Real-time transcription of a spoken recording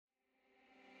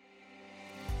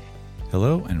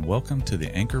Hello and welcome to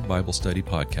the Anchor Bible Study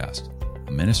Podcast,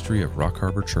 a ministry of Rock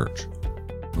Harbor Church.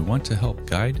 We want to help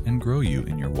guide and grow you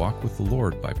in your walk with the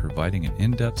Lord by providing an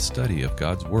in-depth study of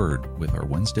God's Word with our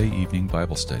Wednesday evening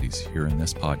Bible studies here in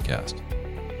this podcast.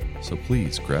 So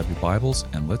please grab your Bibles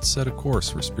and let's set a course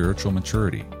for spiritual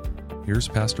maturity. Here's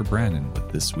Pastor Brandon with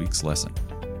this week's lesson.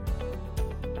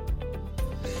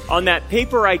 On that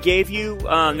paper I gave you,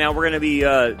 now we're going to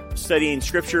be studying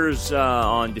scriptures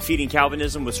on defeating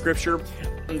Calvinism with Scripture.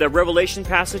 The Revelation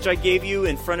passage I gave you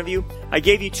in front of you, I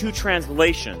gave you two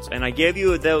translations, and I gave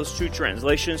you those two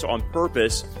translations on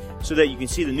purpose so that you can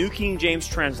see the New King James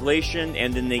translation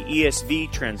and then the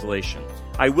ESV translation.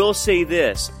 I will say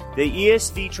this, the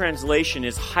ESV translation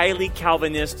is highly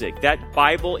Calvinistic. That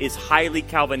Bible is highly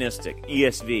Calvinistic,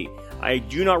 ESV. I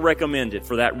do not recommend it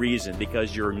for that reason,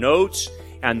 because your notes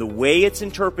and the way it's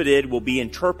interpreted will be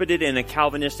interpreted in a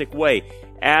Calvinistic way,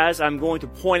 as I'm going to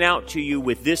point out to you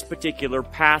with this particular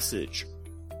passage.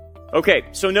 Okay,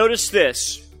 so notice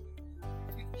this.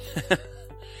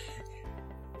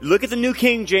 Look at the New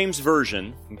King James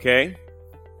Version, okay?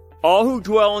 All who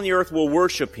dwell on the earth will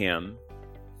worship him.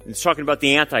 It's talking about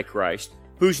the Antichrist,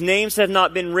 whose names have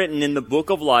not been written in the book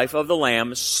of life of the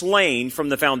Lamb slain from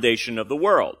the foundation of the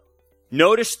world.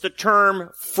 Notice the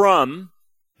term from.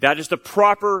 That is the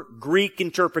proper Greek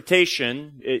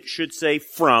interpretation. It should say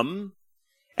from.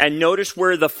 And notice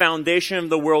where the foundation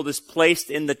of the world is placed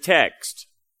in the text.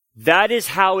 That is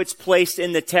how it's placed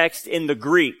in the text in the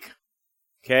Greek.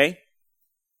 Okay?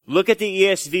 Look at the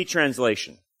ESV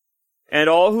translation. And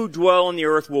all who dwell on the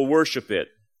earth will worship it.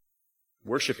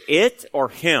 Worship it or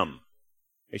him?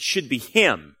 It should be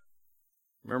him.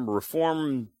 Remember,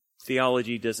 Reformed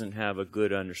theology doesn't have a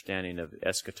good understanding of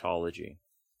eschatology.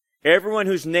 Everyone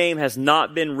whose name has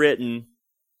not been written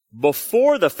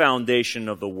before the foundation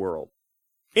of the world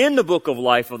in the book of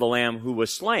life of the Lamb who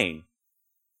was slain.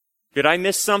 Did I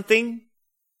miss something?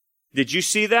 Did you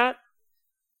see that?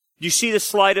 Do you see the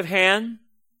sleight of hand?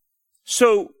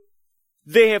 So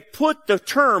they have put the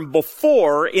term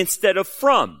before instead of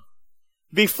from.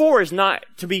 Before is not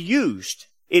to be used.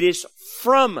 It is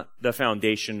from the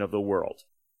foundation of the world.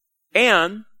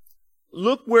 And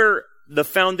look where the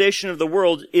foundation of the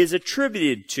world is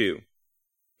attributed to.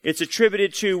 It's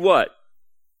attributed to what?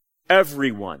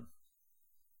 Everyone.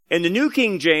 In the New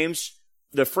King James,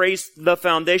 the phrase, the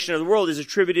foundation of the world, is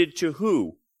attributed to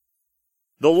who?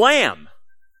 The Lamb.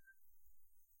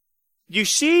 Do you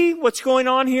see what's going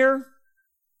on here?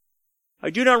 I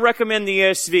do not recommend the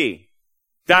ESV.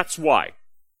 That's why.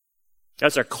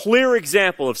 That's a clear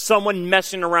example of someone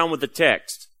messing around with the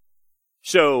text.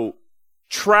 So,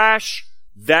 trash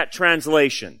that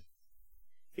translation.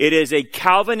 It is a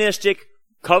Calvinistic,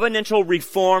 covenantal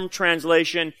reformed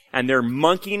translation, and they're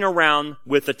monkeying around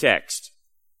with the text.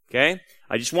 Okay?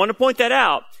 I just want to point that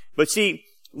out. But see,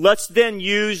 let's then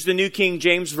use the New King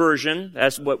James Version.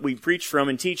 That's what we preach from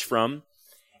and teach from.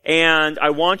 And I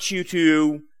want you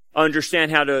to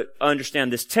understand how to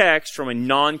understand this text from a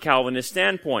non-Calvinist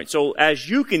standpoint. So as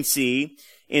you can see,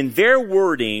 in their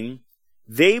wording,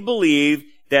 they believe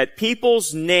that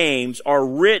people's names are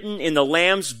written in the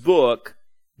Lamb's book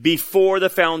before the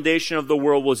foundation of the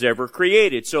world was ever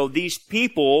created. So these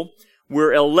people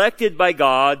were elected by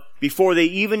God before they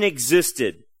even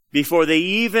existed, before they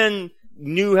even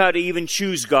knew how to even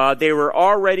choose God. They were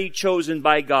already chosen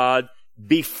by God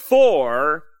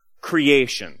before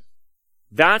creation.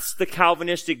 That's the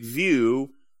Calvinistic view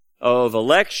of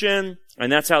election,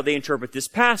 and that's how they interpret this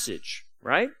passage,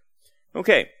 right?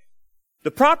 Okay. The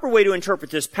proper way to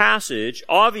interpret this passage,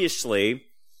 obviously,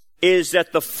 is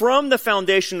that the from the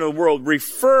foundation of the world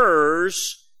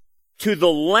refers to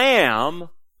the Lamb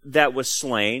that was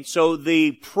slain. So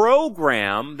the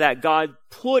program that God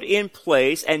put in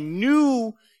place and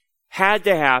knew had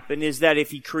to happen is that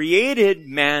if he created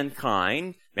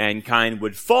mankind, mankind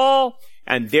would fall,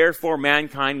 and therefore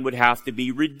mankind would have to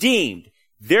be redeemed.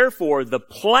 Therefore, the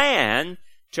plan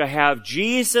to have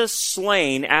Jesus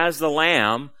slain as the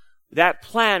Lamb, that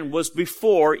plan was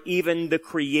before even the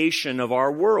creation of our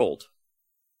world.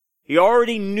 He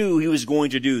already knew he was going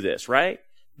to do this, right?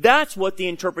 That's what the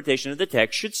interpretation of the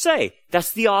text should say.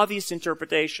 That's the obvious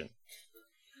interpretation.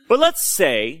 But let's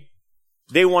say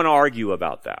they want to argue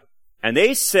about that. And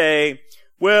they say,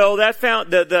 well,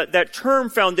 that term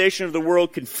foundation of the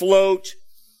world can float,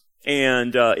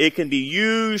 and it can be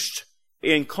used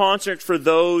in concert for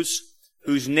those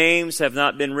whose names have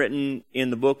not been written in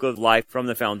the book of life from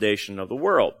the foundation of the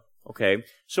world. Okay?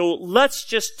 So let's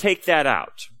just take that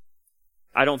out.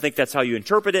 I don't think that's how you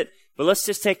interpret it, but let's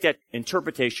just take that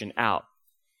interpretation out.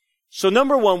 So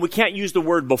number one, we can't use the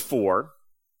word before.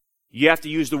 You have to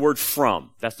use the word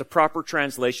from. That's the proper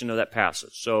translation of that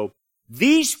passage. So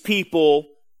these people,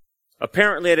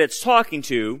 apparently that it's talking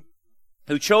to,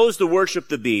 who chose to worship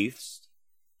the beast,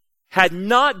 had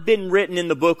not been written in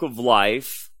the book of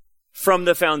life from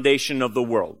the foundation of the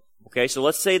world. Okay, so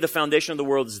let's say the foundation of the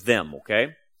world is them,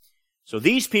 okay? So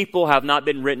these people have not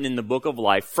been written in the book of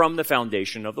life from the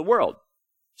foundation of the world.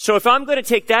 So if I'm going to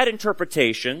take that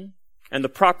interpretation, and the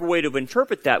proper way to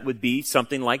interpret that would be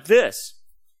something like this.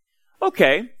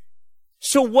 Okay,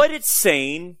 so what it's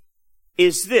saying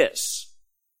is this,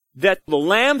 that the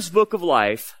Lamb's book of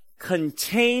life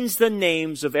contains the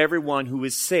names of everyone who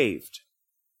is saved.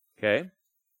 Okay?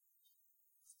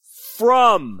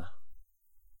 From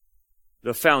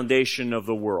the foundation of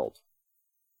the world.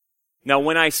 Now,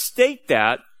 when I state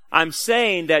that, I'm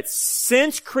saying that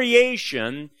since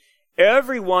creation,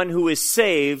 everyone who is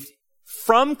saved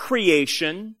from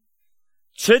creation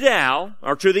to now,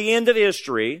 or to the end of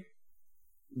history,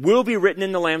 will be written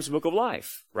in the Lamb's book of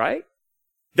life, right?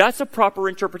 That's a proper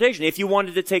interpretation if you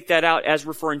wanted to take that out as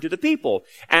referring to the people.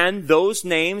 And those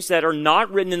names that are not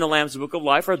written in the Lamb's book of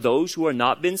life are those who have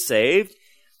not been saved.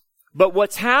 But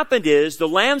what's happened is the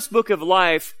Lamb's book of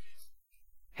life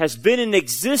has been in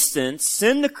existence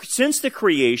since the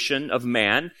creation of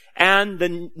man, and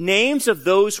the names of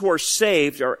those who are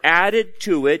saved are added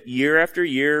to it year after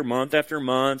year, month after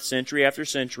month, century after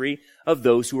century, of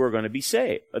those who are going to be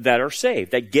saved,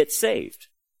 that get saved.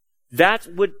 That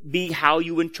would be how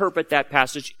you interpret that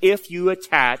passage if you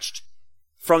attached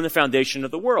from the foundation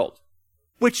of the world,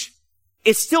 which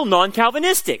is still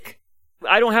non-Calvinistic.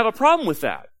 I don't have a problem with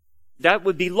that. That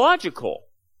would be logical,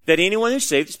 that anyone who's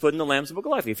saved is put in the Lamb's Book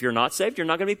of Life. If you're not saved, you're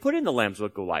not going to be put in the Lamb's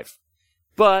Book of Life.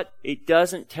 But it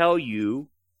doesn't tell you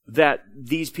that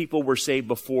these people were saved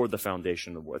before the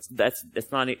foundation of the world.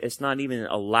 It's not even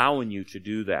allowing you to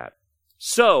do that.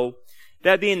 So,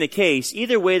 that being the case,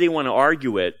 either way they want to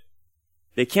argue it,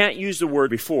 they can't use the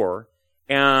word before,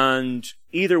 and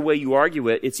either way you argue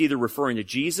it, it's either referring to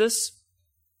Jesus,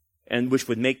 and which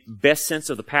would make best sense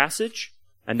of the passage,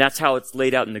 and that's how it's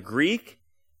laid out in the Greek.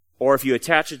 Or if you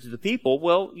attach it to the people,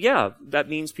 well, yeah, that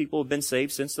means people have been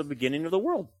saved since the beginning of the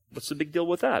world. What's the big deal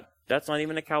with that? That's not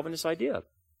even a Calvinist idea.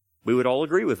 We would all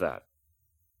agree with that.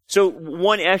 So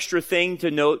one extra thing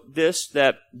to note this,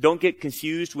 that don't get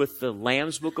confused with the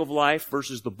Lamb's Book of Life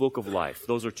versus the Book of Life.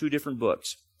 Those are two different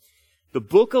books. The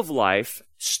Book of Life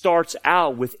starts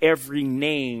out with every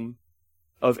name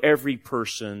of every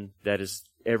person that is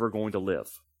ever going to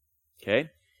live. Okay?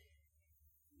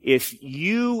 If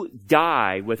you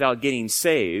die without getting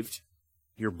saved,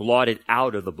 you're blotted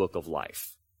out of the book of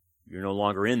life. You're no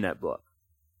longer in that book.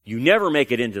 You never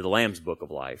make it into the Lamb's book of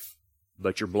life,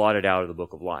 but you're blotted out of the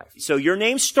book of life. So your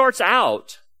name starts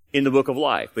out in the book of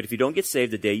life, but if you don't get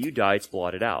saved the day you die, it's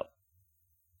blotted out.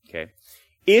 Okay?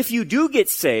 If you do get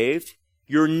saved,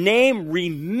 your name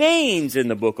remains in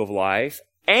the book of life,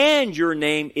 and your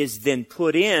name is then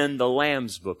put in the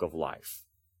Lamb's book of life.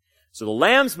 So the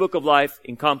Lamb's Book of Life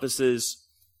encompasses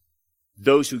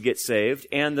those who get saved,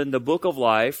 and then the Book of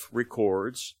Life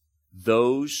records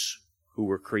those who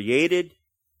were created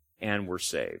and were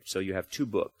saved. So you have two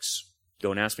books.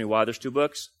 Don't ask me why there's two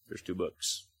books. There's two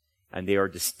books. And they are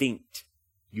distinct.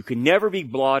 You can never be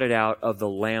blotted out of the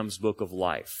Lamb's Book of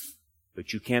Life,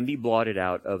 but you can be blotted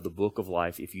out of the Book of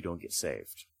Life if you don't get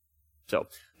saved. So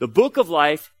the Book of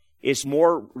Life is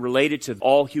more related to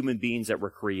all human beings that were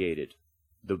created.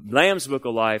 The Lamb's Book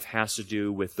of Life has to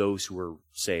do with those who are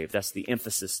saved. That's the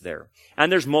emphasis there.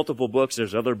 And there's multiple books.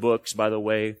 There's other books, by the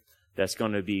way, that's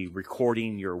going to be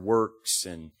recording your works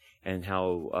and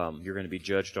how you're going to be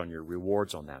judged on your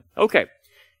rewards on that. Okay.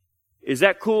 Is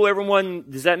that cool, everyone?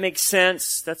 Does that make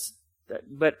sense?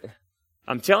 But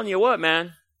I'm telling you what,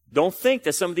 man. Don't think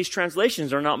that some of these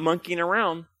translations are not monkeying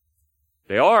around.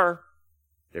 They are.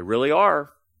 They really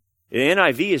are. The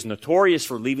NIV is notorious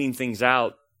for leaving things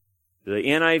out. The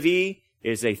NIV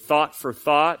is a thought for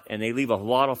thought, and they leave a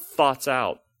lot of thoughts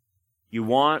out. You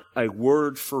want a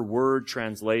word-for-word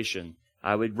translation.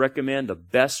 I would recommend the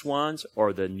best ones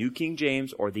are the New King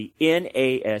James or the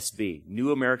NASB,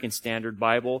 New American Standard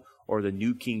Bible, or the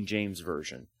New King James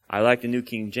Version. I like the New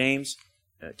King James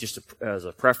just as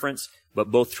a preference,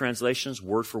 but both translations,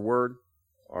 word for word,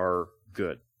 are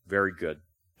good. Very good.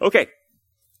 Okay,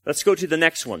 let's go to the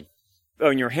next one.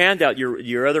 In your handout,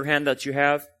 your other handout you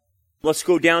have, let's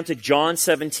go down to John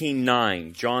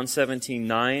 17:9. John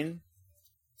 17:9.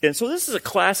 And so this is a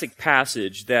classic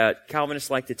passage that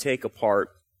Calvinists like to take apart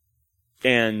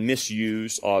and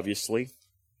misuse, obviously.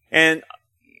 And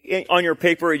on your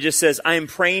paper, it just says, I am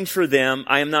praying for them.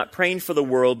 I am not praying for the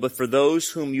world, but for those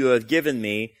whom you have given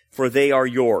me, for they are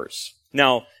yours.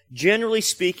 Now, generally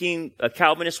speaking, a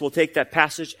Calvinist will take that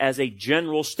passage as a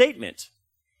general statement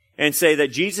and say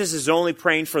that Jesus is only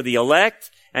praying for the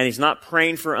elect and he's not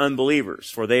praying for unbelievers,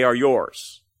 for they are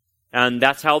yours. And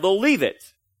that's how they'll leave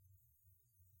it.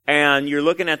 And you're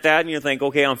looking at that and you think,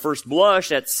 okay, on first blush,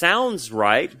 that sounds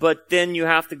right, but then you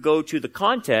have to go to the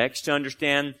context to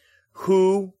understand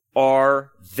who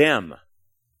are them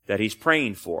that he's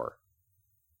praying for.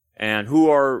 And who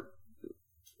are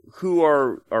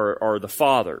the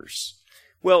fathers.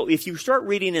 Well, if you start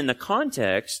reading in the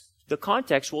context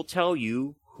will tell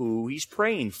you who he's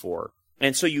praying for.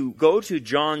 And so you go to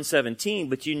John 17,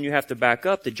 but then you have to back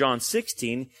up to John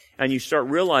 16, and you start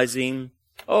realizing,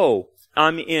 oh,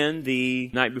 I'm in the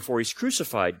night before he's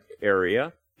crucified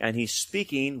area, and he's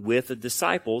speaking with the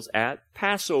disciples at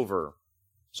Passover.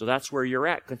 So that's where you're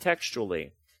at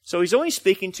contextually. So he's only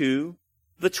speaking to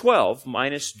the 12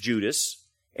 minus Judas.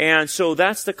 And so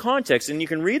that's the context. And you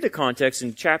can read the context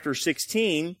in chapter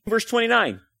 16, verse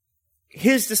 29.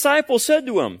 His disciples said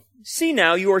to him, "See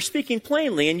now, you are speaking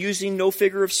plainly and using no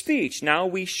figure of speech. Now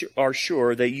we are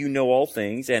sure that you know all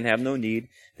things and have no need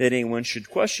that anyone should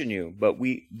question you. But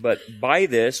by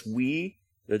this, we,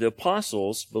 the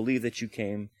apostles, believe that you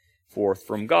came forth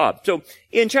from God." So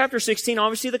in chapter 16,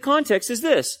 obviously the context is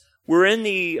this. We're in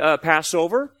the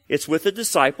Passover. It's with the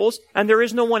disciples, and there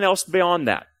is no one else beyond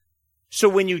that. So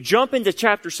when you jump into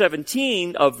chapter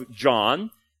 17 of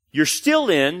John, you're still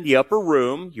in the upper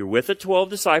room. You're with the 12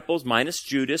 disciples minus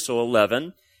Judas, so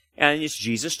 11. And it's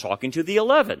Jesus talking to the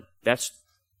 11. That's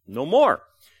no more.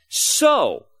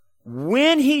 So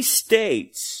when he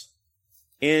states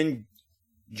in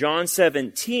John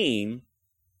 17,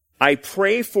 "I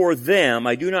pray for them,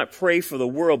 I do not pray for the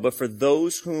world, but for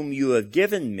those whom you have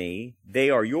given me, they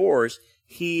are yours,"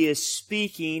 he is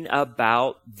speaking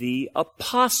about the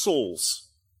apostles,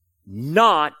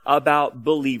 not about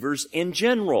believers in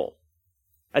general.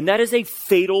 And that is a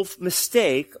fatal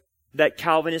mistake that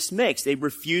Calvinists makes. They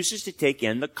refuses to take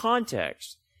in the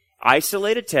context.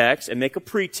 Isolate a text and make a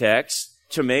pretext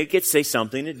to make it say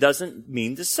something it doesn't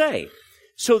mean to say.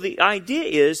 So the idea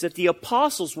is that the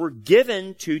apostles were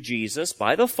given to Jesus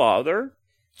by the Father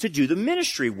to do the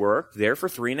ministry work there for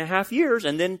 3.5 years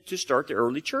and then to start the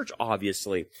early church,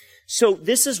 obviously. So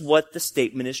this is what the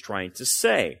statement is trying to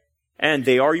say. And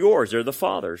they are yours. They're the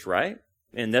Father's, right?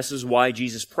 And this is why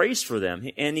Jesus prays for them.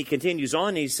 And he continues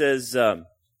on. He says,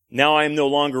 "Now I am no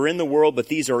longer in the world, but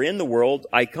these are in the world.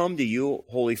 I come to you,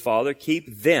 Holy Father, keep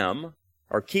them,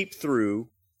 or keep through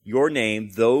your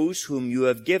name those whom you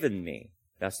have given me."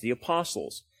 That's the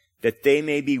apostles. "That they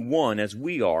may be one as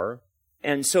we are."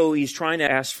 And so he's trying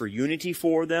to ask for unity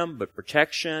for them, but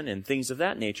protection and things of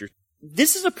that nature.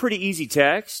 This is a pretty easy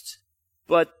text,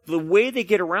 but the way they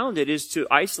get around it is to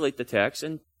isolate the text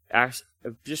and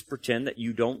just pretend that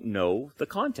you don't know the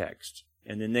context.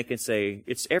 And then they can say,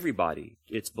 it's everybody,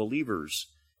 it's believers,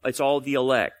 it's all the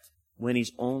elect, when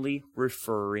he's only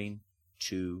referring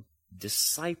to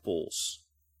disciples.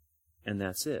 And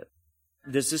that's it.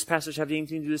 Does this passage have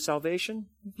anything to do with salvation?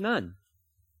 None.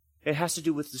 It has to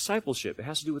do with discipleship. It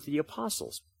has to do with the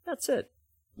apostles. That's it.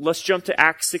 Let's jump to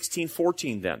Acts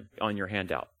 16:14 then on your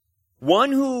handout.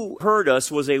 "One who heard us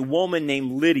was a woman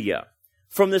named Lydia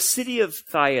from the city of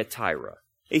Thyatira,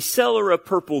 a seller of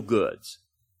purple goods,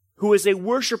 who is a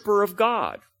worshiper of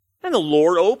God. And the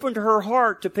Lord opened her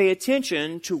heart to pay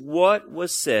attention to what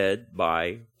was said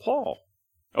by Paul."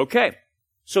 Okay.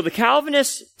 So the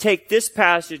Calvinists take this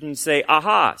passage and say,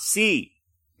 aha, see,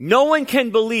 no one can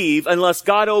believe unless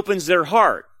God opens their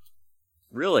heart.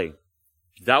 Really?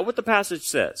 Is that what the passage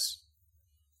says?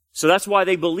 So that's why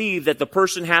they believe that the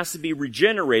person has to be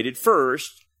regenerated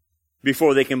first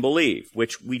before they can believe,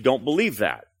 which we don't believe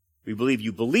that. We believe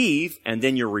you believe and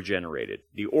then you're regenerated.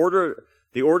 The order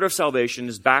of salvation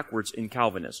is backwards in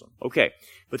Calvinism. Okay.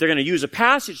 But they're going to use a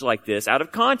passage like this out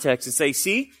of context and say,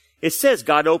 see, it says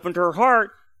God opened her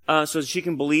heart so that she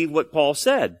can believe what Paul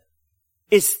said.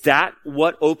 Is that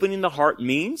what opening the heart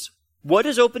means? What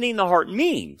does opening the heart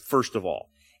mean, first of all?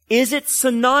 Is it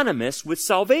synonymous with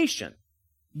salvation?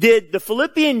 Did the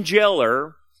Philippian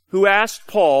jailer who asked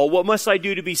Paul, "What must I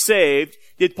do to be saved?"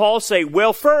 did Paul say,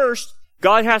 well, first,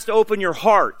 God has to open your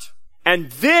heart,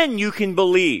 and then you can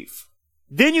believe.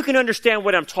 Then you can understand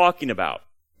what I'm talking about.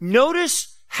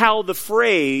 Notice how the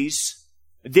phrase,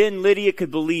 "then Lydia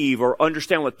could believe," or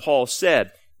understand what Paul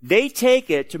said. They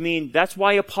take it to mean that's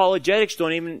why apologetics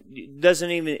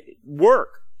doesn't even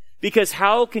work. Because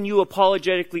how can you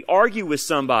apologetically argue with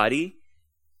somebody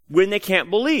when they can't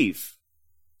believe?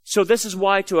 So this is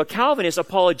why to a Calvinist,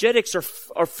 apologetics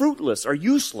are fruitless, are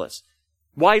useless.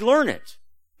 Why learn it?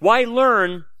 Why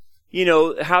learn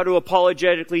how to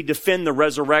apologetically defend the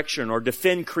resurrection or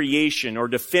defend creation or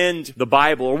defend the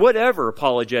Bible or whatever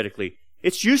apologetically.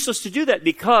 It's useless to do that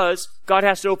because God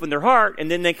has to open their heart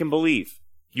and then they can believe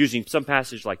using some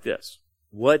passage like this.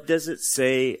 What does it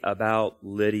say about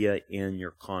Lydia in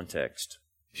your context?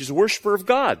 She's a worshiper of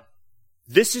God.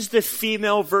 This is the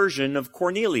female version of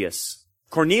Cornelius.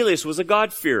 Cornelius was a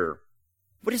God-fearer.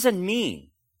 What does that mean?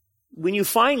 When you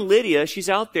find Lydia, she's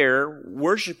out there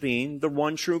worshiping the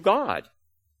one true God.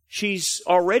 She's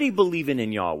already believing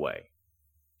in Yahweh.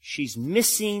 She's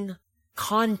missing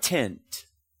content.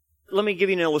 Let me give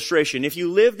you an illustration. If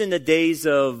you lived in the days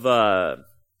of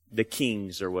the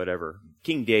kings or whatever,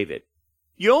 King David,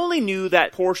 you only knew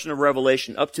that portion of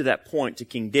Revelation up to that point to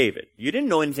King David. You didn't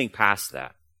know anything past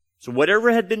that. So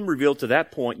whatever had been revealed to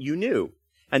that point, you knew.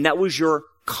 And that was your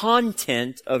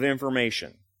content of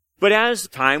information. But as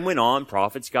time went on,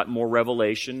 prophets got more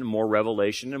revelation, and more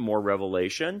revelation, and more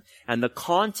revelation, and the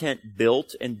content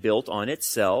built and built on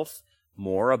itself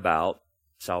more about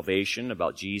salvation,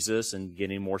 about Jesus, and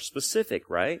getting more specific,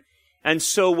 right? And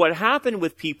so what happened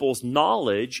with people's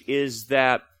knowledge is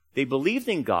that they believed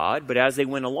in God, but as they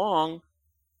went along,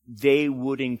 they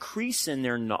would increase in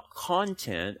their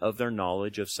content of their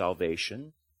knowledge of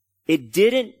salvation. It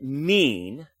didn't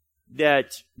mean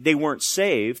that they weren't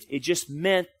saved. It just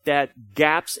meant that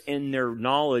gaps in their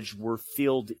knowledge were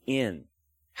filled in.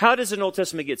 How does an Old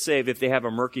Testament get saved if they have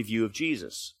a murky view of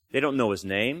Jesus? They don't know his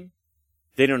name.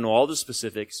 They don't know all the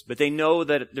specifics, but they know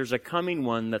that there's a coming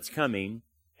one that's coming,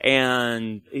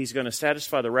 and he's going to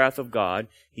satisfy the wrath of God.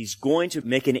 He's going to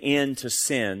make an end to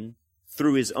sin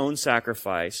through his own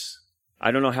sacrifice.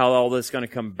 I don't know how all this is going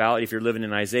to come about if you're living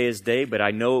in Isaiah's day, but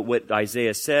I know what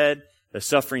Isaiah said. The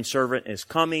suffering servant is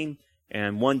coming,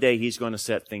 and one day he's going to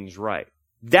set things right.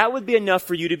 That would be enough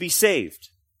for you to be saved,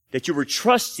 that you were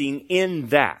trusting in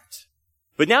that.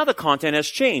 But now the content has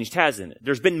changed, hasn't it?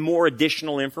 There's been more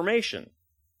additional information.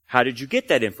 How did you get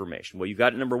that information? Well, you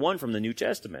got it, number one, from the New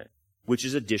Testament, which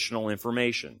is additional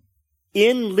information.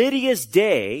 In Lydia's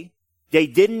day, they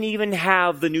didn't even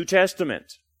have the New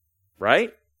Testament,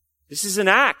 right? This is an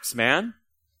Acts, man.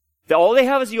 All they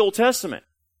have is the Old Testament.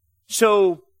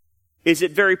 So, is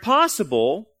it very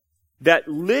possible that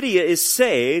Lydia is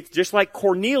saved, just like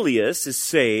Cornelius is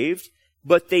saved,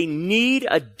 but they need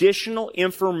additional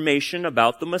information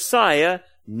about the Messiah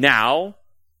now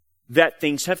that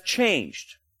things have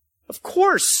changed? Of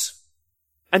course.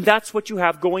 And that's what you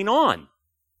have going on.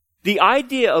 The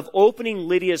idea of opening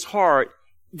Lydia's heart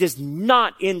does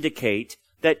not indicate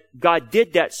that God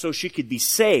did that so she could be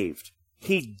saved.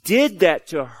 He did that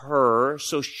to her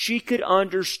so she could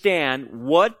understand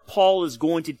what Paul is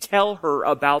going to tell her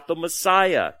about the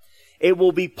Messiah. It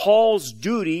will be Paul's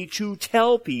duty to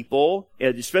tell people,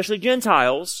 especially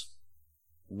Gentiles,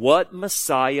 what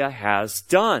Messiah has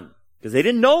done. Because they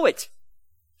didn't know it.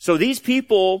 So these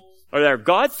people are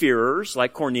God-fearers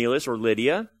like Cornelius or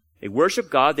Lydia. They worship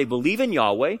God. They believe in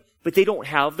Yahweh, but they don't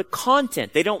have the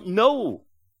content. They don't know.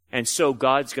 And so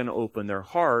God's going to open their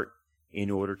heart in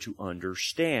order to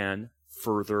understand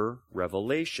further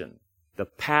revelation. The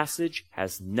passage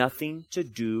has nothing to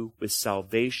do with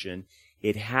salvation.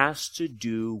 It has to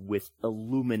do with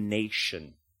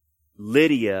illumination.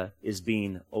 Lydia is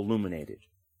being illuminated.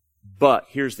 But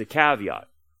here's the caveat.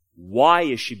 Why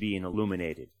is she being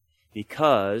illuminated?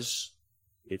 Because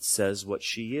it says what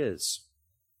she is.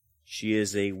 She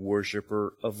is a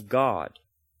worshiper of God.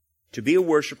 To be a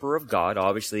worshiper of God,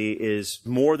 obviously, is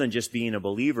more than just being a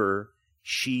believer.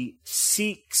 She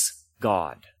seeks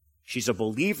God. She's a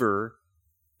believer,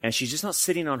 and she's just not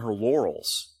sitting on her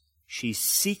laurels. She's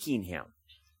seeking Him.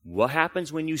 What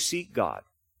happens when you seek God?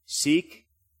 Seek,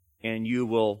 and you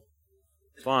will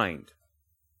find.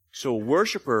 So a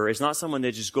worshiper is not someone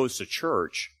that just goes to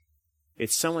church.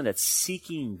 It's someone that's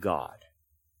seeking God.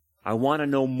 I want to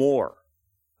know more.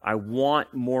 I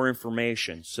want more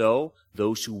information. So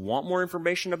those who want more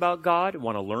information about God,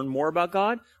 want to learn more about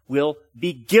God, will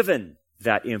be given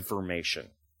that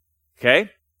information. Okay?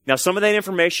 Now, some of that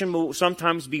information will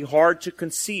sometimes be hard to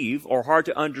conceive or hard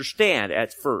to understand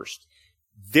at first.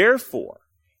 Therefore,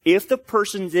 if the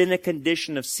person's in a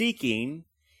condition of seeking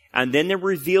and then they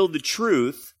reveal the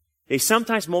truth, they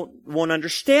sometimes won't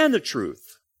understand the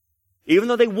truth. Even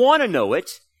though they want to know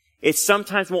it, it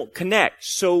sometimes won't connect.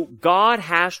 So God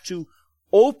has to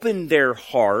open their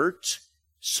heart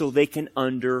so they can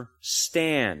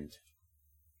understand.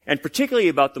 And particularly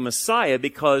about the Messiah,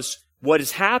 because what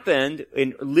has happened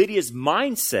in Lydia's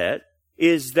mindset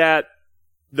is that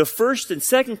the first and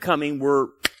second coming were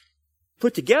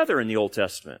put together in the Old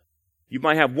Testament. You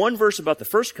might have one verse about the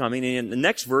first coming, and the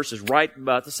next verse is right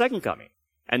about the second coming.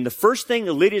 And the first thing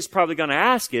that Lydia's probably going to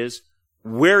ask is,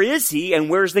 where is he and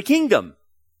where's the kingdom?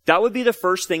 That would be the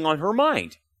first thing on her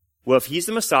mind. Well, if he's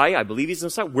the Messiah, I believe he's the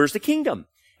Messiah, where's the kingdom?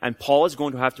 And Paul is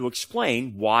going to have to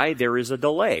explain why there is a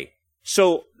delay.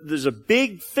 So there's a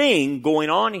big thing going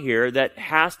on here that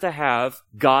has to have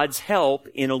God's help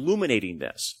in illuminating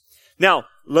this. Now,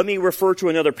 let me refer to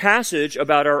another passage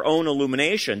about our own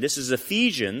illumination. This is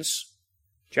Ephesians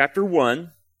chapter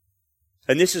 1,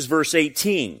 and this is verse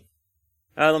 18.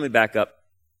 Let me back up.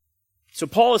 So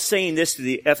Paul is saying this to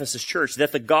the Ephesus church,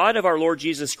 that the God of our Lord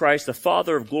Jesus Christ, the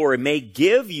Father of glory, may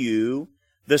give you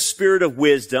the spirit of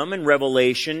wisdom and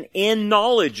revelation in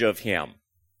knowledge of him.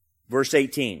 Verse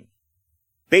 18.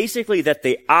 Basically, that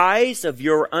the eyes of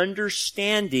your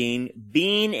understanding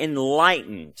being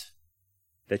enlightened,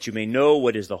 that you may know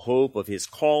what is the hope of his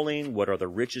calling, what are the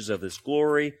riches of his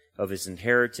glory, of his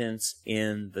inheritance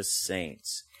in the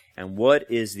saints, and what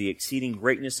is the exceeding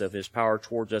greatness of his power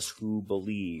towards us who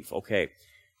believe. Okay,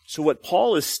 so what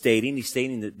Paul is stating, he's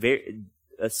stating that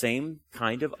the same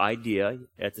kind of idea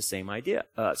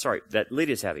that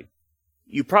Lydia's having.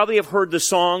 You probably have heard the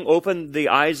song, Open the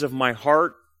Eyes of My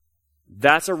Heart.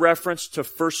 That's a reference to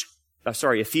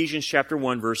Ephesians chapter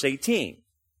 1, verse 18.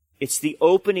 It's the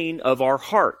opening of our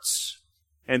hearts.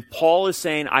 And Paul is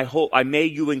saying, I may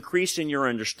you increase in your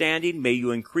understanding, may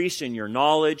you increase in your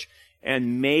knowledge,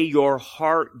 and may your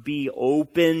heart be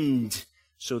opened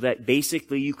so that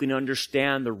basically you can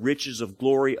understand the riches of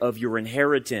glory of your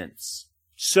inheritance.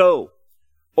 So,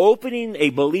 opening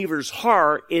a believer's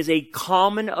heart is a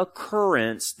common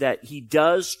occurrence that he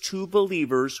does to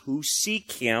believers who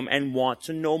seek him and want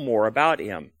to know more about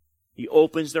him. He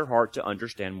opens their heart to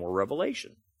understand more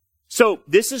revelation. So,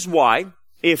 this is why,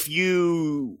 if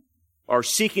you are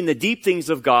seeking the deep things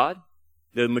of God,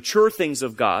 the mature things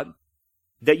of God,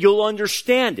 that you'll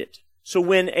understand it. So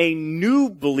when a new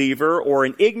believer or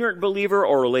an ignorant believer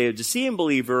or a Laodicean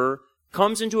believer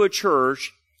comes into a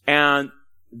church and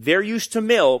they're used to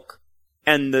milk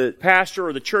and the pastor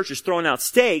or the church is throwing out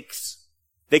steaks,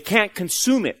 they can't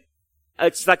consume it.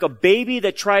 It's like a baby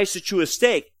that tries to chew a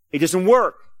steak. It doesn't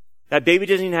work. That baby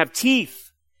doesn't even have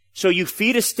teeth. So you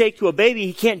feed a steak to a baby,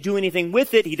 he can't do anything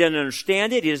with it, he doesn't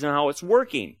understand it, he doesn't know how it's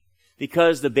working,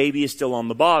 because the baby is still on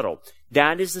the bottle.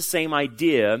 That is the same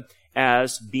idea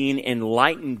as being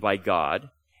enlightened by God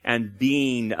and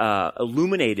being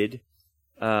illuminated,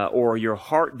 or your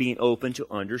heart being open to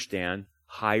understand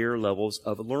higher levels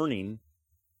of learning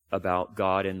about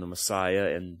God and the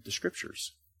Messiah and the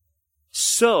Scriptures.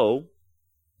 So,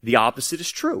 the opposite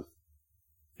is true.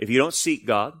 If you don't seek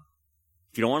God,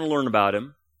 if you don't want to learn about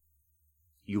him,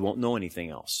 you won't know anything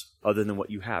else other than what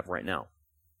you have right now.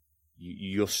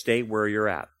 You'll stay where you're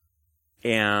at.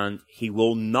 And he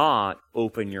will not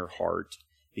open your heart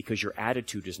because your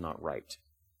attitude is not right.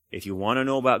 If you want to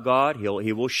know about God,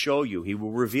 he will show you. He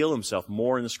will reveal himself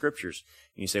more in the Scriptures.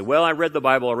 And you say, well, I read the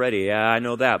Bible already. Yeah, I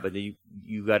know that, but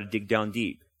you got to dig down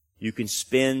deep. You can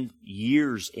spend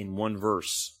years in one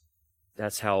verse.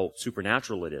 That's how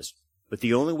supernatural it is. But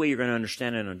the only way you're going to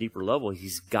understand it on a deeper level,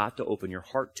 he's got to open your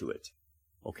heart to it.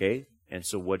 Okay? And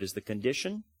so what is the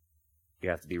condition? You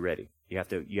have to be ready. You have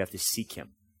to seek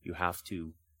him. You have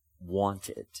to want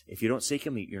it. If you don't seek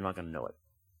him, you're not going to know it.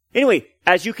 Anyway,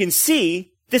 as you can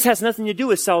see, this has nothing to do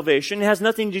with salvation. It has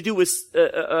nothing to do with,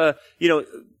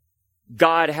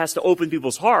 God has to open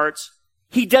people's hearts.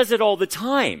 He does it all the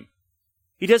time.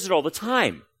 He does it all the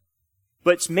time.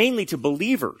 But it's mainly to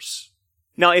believers.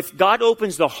 Now, if God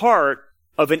opens the heart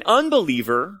of an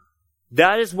unbeliever,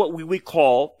 that is what we would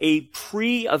call a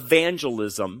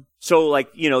pre-evangelism. So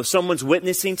someone's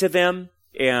witnessing to them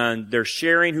and they're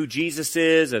sharing who Jesus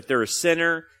is, if they're a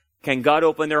sinner. Can God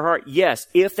open their heart? Yes,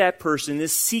 if that person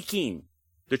is seeking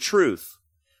the truth.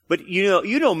 But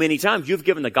you know many times you've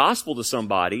given the gospel to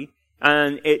somebody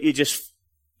and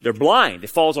they're blind. It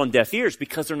falls on deaf ears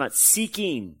because they're not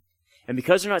seeking. And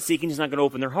because they're not seeking, he's not going to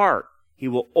open their heart. He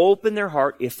will open their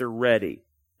heart if they're ready.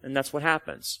 And that's what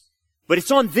happens. But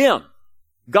it's on them.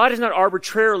 God is not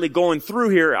arbitrarily going through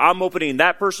here, I'm opening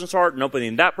that person's heart and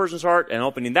opening that person's heart and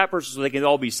opening that person so they can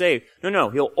all be saved. No.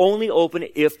 He'll only open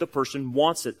it if the person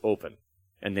wants it open.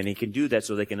 And then he can do that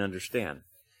so they can understand.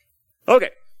 Okay.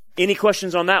 Any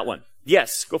questions on that one?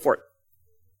 Yes, go for it.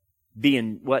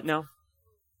 Being what now?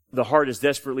 The heart is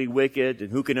desperately wicked,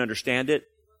 and who can understand it?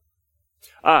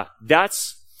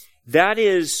 That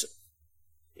is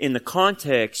in the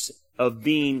context of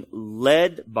being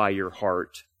led by your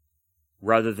heart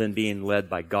rather than being led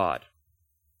by God.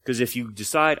 Because if you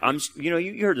decide,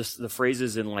 you heard the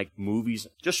phrases in movies,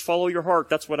 just follow your heart,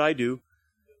 that's what I do.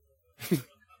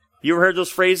 You ever heard those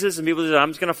phrases and people say, I'm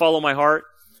just going to follow my heart?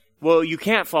 Well, you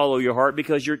can't follow your heart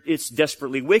because it's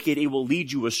desperately wicked. It will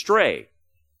lead you astray.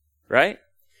 Right?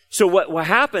 So what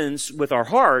happens with our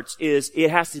hearts is it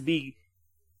has to be,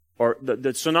 or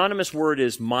the synonymous word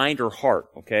is mind or heart,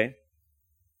 okay?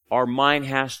 Our mind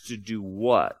has to do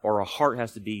what? Or our heart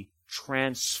has to be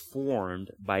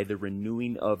transformed by the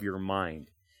renewing of your mind.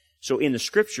 So in the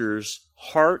scriptures,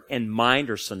 heart and mind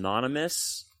are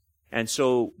synonymous. And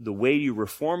so the way you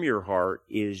reform your heart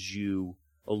is you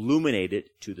illuminate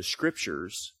it to the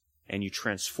scriptures and you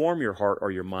transform your heart or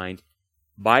your mind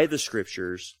by the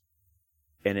scriptures.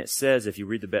 And it says, if you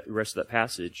read the rest of that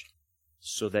passage,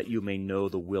 so that you may know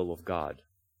the will of God.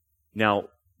 Now,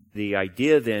 the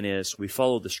idea then is we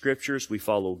follow the scriptures, we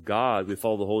follow God, we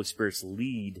follow the Holy Spirit's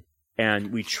lead,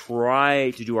 and we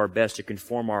try to do our best to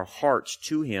conform our hearts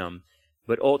to Him,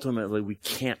 but ultimately we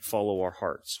can't follow our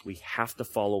hearts. We have to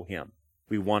follow Him.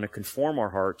 We want to conform our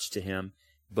hearts to Him,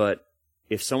 but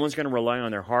if someone's going to rely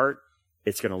on their heart,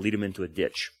 it's going to lead them into a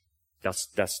ditch. That's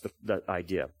the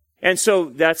idea. And so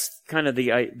that's kind of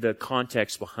the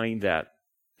context behind that.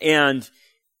 And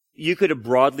you could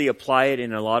broadly apply it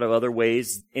in a lot of other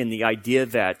ways in the idea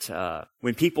that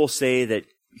when people say that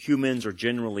humans are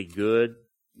generally good,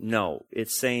 no,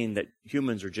 it's saying that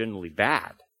humans are generally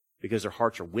bad because their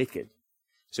hearts are wicked.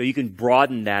 So you can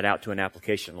broaden that out to an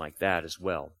application like that as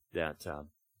well, that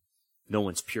no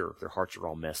one's pure. Their hearts are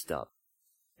all messed up.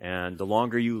 And the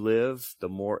longer you live, the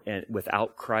more, and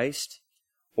without Christ,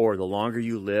 or the longer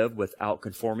you live without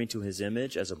conforming to His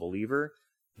image as a believer,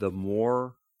 the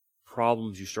more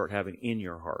problems you start having in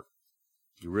your heart.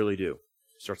 You really do.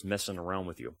 It starts messing around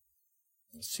with you.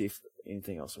 Let's see if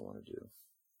anything else I want to do.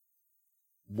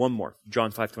 One more.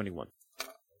 John 5:21.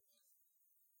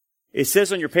 It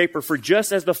says on your paper, "For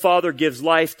just as the Father gives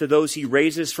life to those He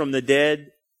raises from the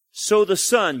dead, so the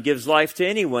Son gives life to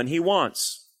anyone He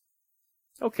wants."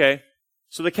 Okay.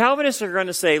 So the Calvinists are going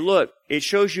to say, look, it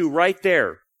shows you right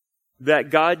there that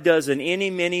God does an any,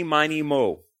 miny, miny,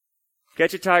 mo.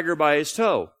 Catch a tiger by his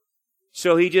toe.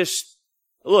 So He just,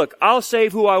 look, I'll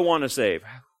save who I want to save.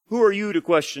 Who are you to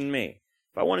question me?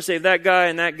 If I want to save that guy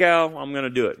and that gal, I'm going to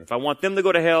do it. If I want them to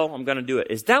go to hell, I'm going to do it.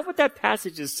 Is that what that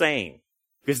passage is saying?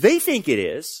 Because they think it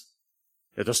is.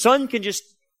 That the Son can just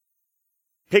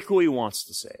pick who He wants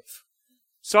to save.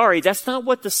 Sorry, that's not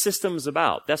what the system is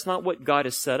about. That's not what God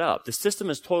has set up. The system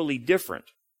is totally different.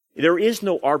 There is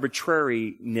no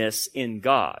arbitrariness in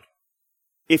God.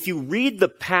 If you read the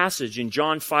passage in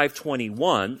John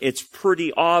 5:21, it's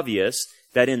pretty obvious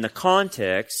that in the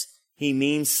context, He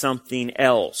means something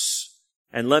else.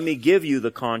 And let me give you the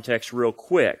context real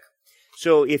quick.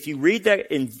 So if you read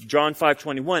that in John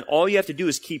 5:21, all you have to do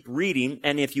is keep reading,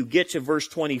 and if you get to verse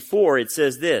 24, it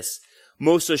says this,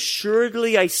 "Most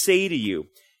assuredly I say to you,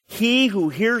 he who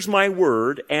hears my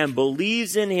word and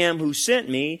believes in Him who sent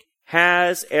me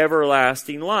has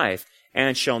everlasting life,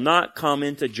 and shall not come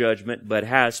into judgment, but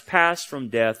has passed from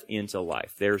death into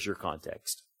life." There's your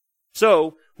context.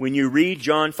 So, when you read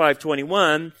John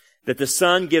 5:21, that the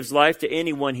Son gives life to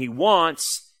anyone He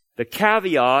wants, the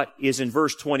caveat is in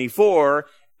verse 24,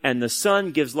 and the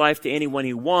Son gives life to anyone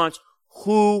He wants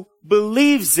who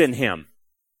believes in Him.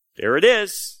 There it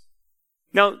is.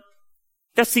 Now,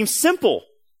 that seems simple.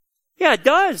 Yeah, it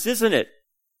does, isn't it?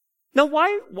 Now,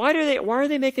 why are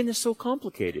they making this so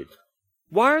complicated?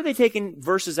 Why are they taking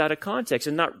verses out of context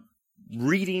and not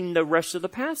reading the rest of the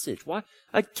passage? Why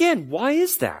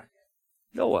is that?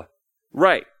 Noah.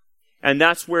 Right. And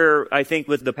that's where I think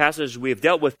with the passages we have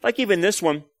dealt with, like even this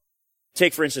one,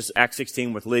 take for instance Acts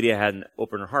 16 with Lydia hadn't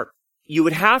opened her heart. You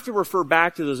would have to refer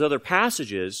back to those other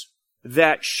passages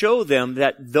that show them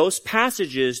that those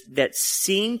passages that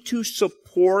seem to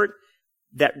support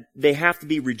that they have to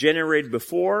be regenerated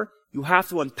before, you have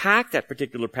to unpack that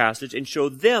particular passage and show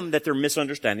them that they're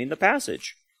misunderstanding the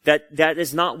passage. That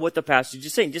is not what the passage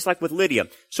is saying, just like with Lydia.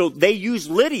 So they use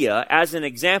Lydia as an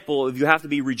example of you have to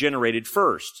be regenerated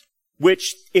first,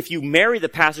 which if you marry the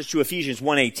passage to Ephesians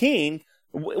 1:18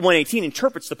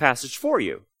 interprets the passage for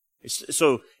you.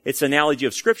 So it's an analogy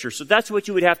of Scripture. So that's what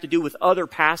you would have to do with other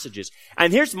passages.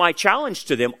 And here's my challenge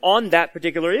to them on that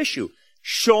particular issue.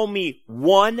 Show me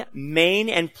one main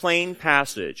and plain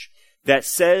passage that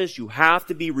says you have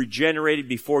to be regenerated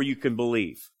before you can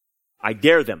believe. I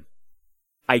dare them.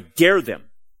 I dare them.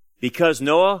 Because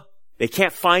Noah, they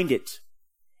can't find it.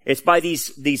 It's by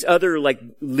these other like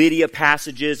Lydia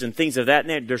passages and things of that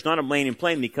nature. There's not a main and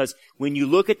plain because when you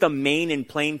look at the main and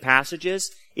plain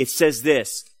passages, it says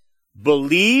this,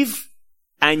 believe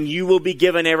and you will be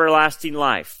given everlasting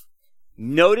life.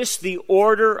 Notice the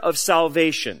order of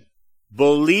salvation.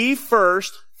 Believe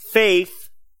first, faith,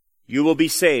 you will be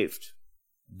saved.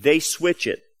 They switch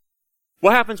it.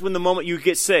 What happens when the moment you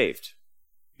get saved?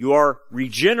 You are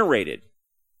regenerated,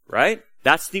 right?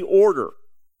 That's the order.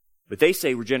 But they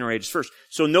say regenerated is first.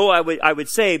 So no, I would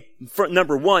say, for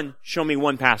number one, show me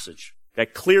one passage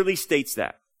that clearly states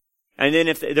that. And then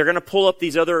if they're going to pull up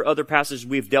these other passages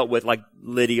we've dealt with, like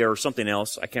Lydia or something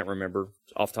else, I can't remember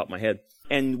off the top of my head.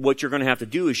 And what you're going to have to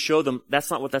do is show them that's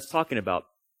not what that's talking about.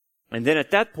 And then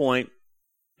at that point,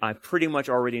 I pretty much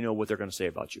already know what they're going to say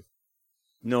about you.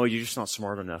 No, you're just not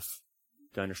smart enough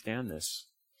to understand this.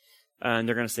 And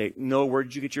they're going to say, no, where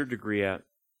did you get your degree at?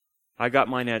 I got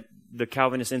mine at the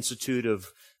Calvinist Institute of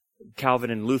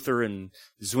Calvin and Luther and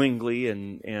Zwingli,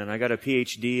 and I got a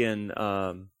PhD in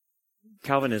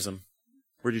Calvinism.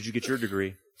 Where did you get your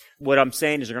degree? What I'm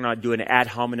saying is they're going to do an ad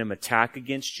hominem attack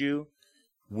against you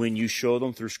when you show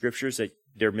them through scriptures that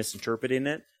they're misinterpreting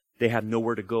it. They have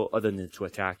nowhere to go other than to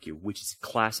attack you, which is a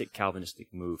classic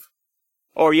Calvinistic move.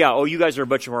 You guys are a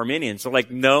bunch of Arminians. So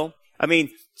no. I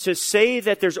mean, to say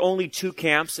that there's only two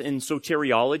camps in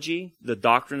soteriology, the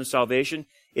doctrine of salvation,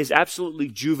 is absolutely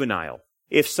juvenile.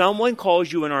 If someone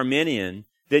calls you an Arminian,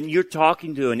 then you're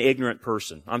talking to an ignorant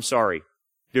person. I'm sorry.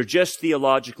 They're just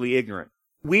theologically ignorant.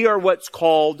 We are what's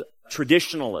called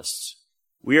traditionalists.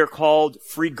 We are called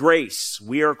free grace.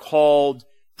 We are called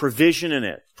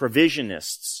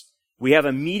provisionists. We have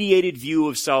a mediated view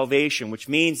of salvation, which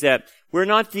means that we're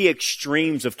not the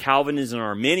extremes of Calvinism and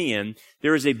Arminian.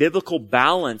 There is a biblical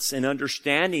balance in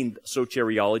understanding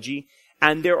soteriology,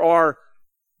 and there are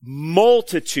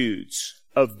multitudes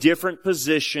of different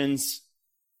positions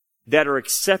that are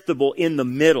acceptable in the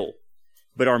middle.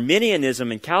 But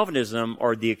Arminianism and Calvinism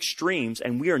are the extremes,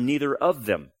 and we are neither of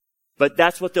them. But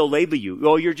that's what they'll label you.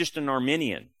 Oh, you're just an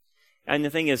Arminian. And the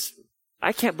thing is,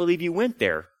 I can't believe you went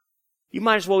there. You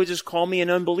might as well just call me an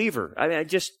unbeliever.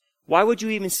 Why would you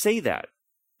even say that?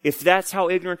 If that's how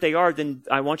ignorant they are, then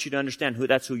I want you to understand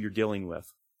that's who you're dealing with.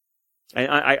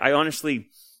 And I honestly,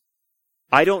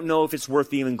 I don't know if it's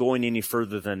worth even going any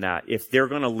further than that. If they're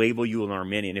going to label you an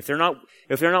Arminian, if they're not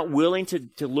willing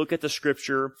to look at the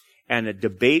scripture and a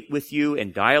debate with you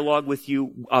and dialogue with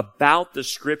you about the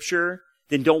scripture,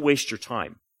 then don't waste your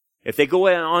time. If they go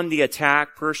on the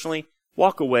attack personally,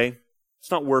 walk away. It's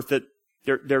not worth it.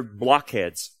 They're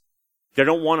blockheads. They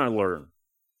don't want to learn.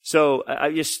 So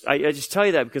I just tell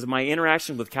you that because my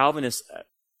interaction with Calvinists,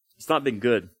 it's not been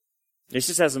good. It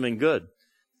just hasn't been good.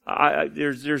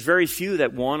 There's very few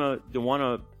that want to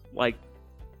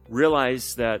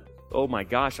realize that, oh my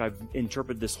gosh, I've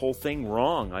interpreted this whole thing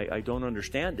wrong. I don't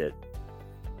understand it.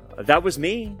 That was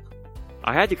me.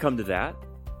 I had to come to that.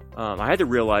 I had to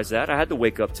realize that. I had to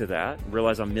wake up to that and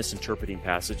realize I'm misinterpreting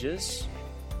passages.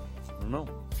 I don't know.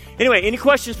 Anyway, any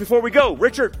questions before we go?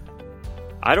 Richard?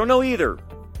 I don't know either.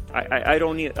 I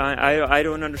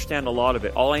don't understand a lot of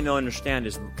it. All I understand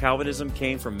is Calvinism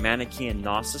came from Manichaean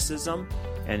Gnosticism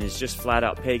and is just flat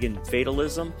out pagan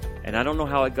fatalism. And I don't know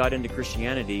how it got into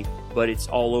Christianity, but it's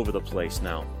all over the place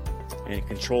now. And it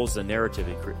controls the narrative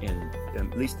in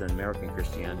at least in American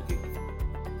Christianity.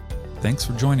 Thanks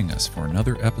for joining us for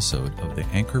another episode of the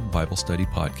Anchor Bible Study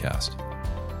Podcast.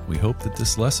 We hope that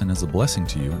this lesson is a blessing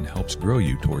to you and helps grow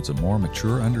you towards a more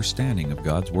mature understanding of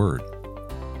God's Word.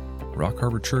 Rock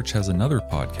Harbor Church has another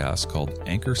podcast called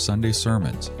Anchor Sunday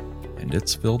Sermons, and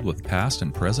it's filled with past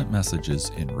and present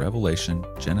messages in Revelation,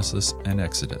 Genesis, and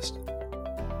Exodus.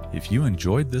 If you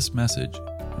enjoyed this message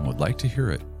and would like to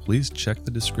hear it, please check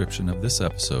the description of this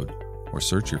episode or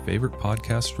search your favorite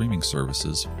podcast streaming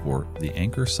services for the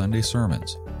Anchor Sunday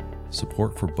Sermons.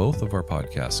 Support for both of our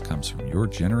podcasts comes from your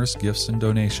generous gifts and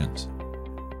donations.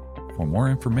 For more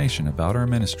information about our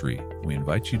ministry, we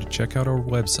invite you to check out our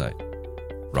website,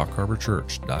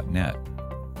 rockharborchurch.net.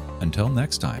 Until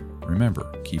next time, remember,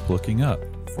 keep looking up,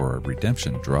 for our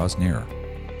redemption draws nearer.